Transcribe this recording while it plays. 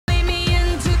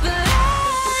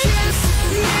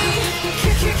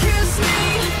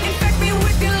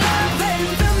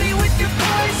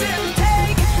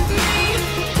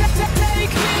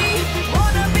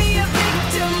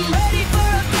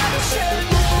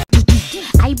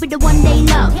be the one they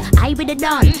love, I be the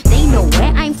done. They know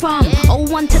where I'm from.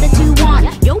 01 to the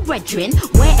 21. Yo, brethren,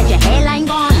 where is your hairline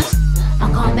gone? I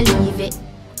can't believe it.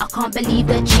 I can't believe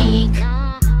the cheek.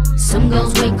 Some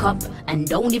girls wake up and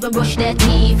don't even brush their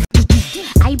teeth.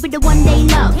 I be the one they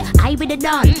love, I be the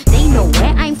done. They know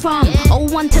where I'm from.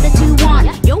 01 to the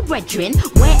 21. Yo, brethren,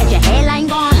 where is your hairline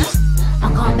gone?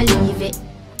 I can't believe it.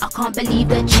 I can't believe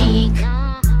the cheek.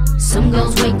 Some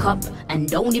girls wake up and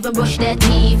don't even brush their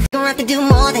teeth. You don't have to do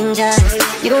more than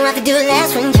just. You don't have to do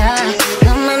less when you're.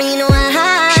 No, mommy, you know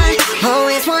I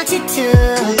always want you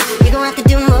to. You don't have to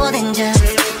do more than just.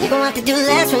 You don't have to do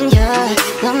less when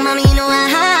you're. No, mommy, you know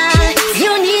I you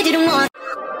don't need to do more.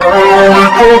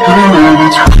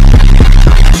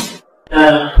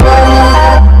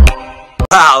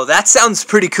 Wow, that sounds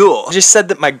pretty cool. I just said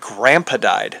that my grandpa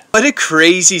died. What a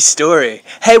crazy story.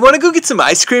 Hey, wanna go get some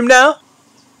ice cream now?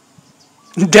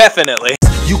 Definitely.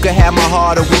 You can have my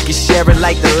heart or we can share it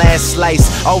like the last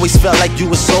slice. Always felt like you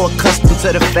were so accustomed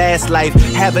to the fast life.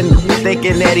 Having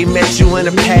thinking that he met you in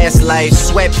a past life.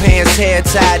 Sweatpants, hair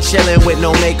tied, chilling with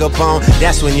no makeup on.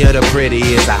 That's when you're the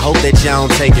prettiest. I hope that y'all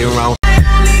don't take it wrong.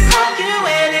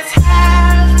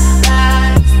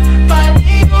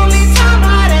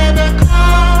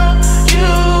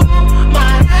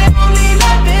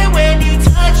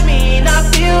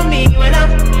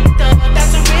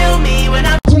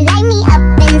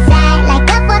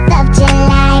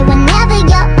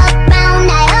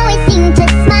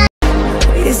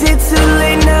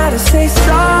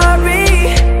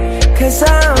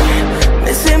 I'm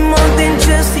missing more than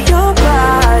just your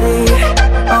body.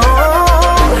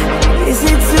 Oh, is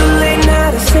it too late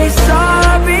now to say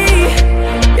sorry?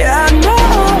 Yeah, I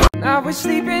know. Now we're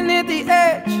sleeping at the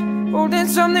edge, holding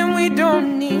something we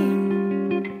don't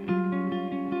need.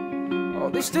 All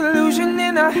this delusion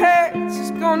in our heads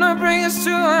is gonna bring us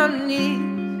to our knees.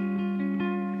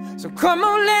 So come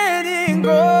on, let it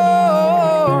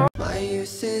go. My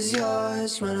youth is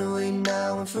yours, run away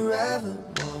now and forever.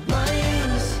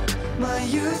 My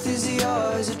youth is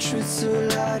yours, the truth so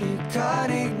loud you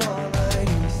can't ignore. My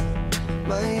youth,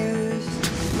 my youth,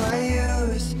 my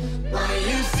youth, my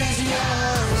youth is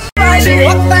yours.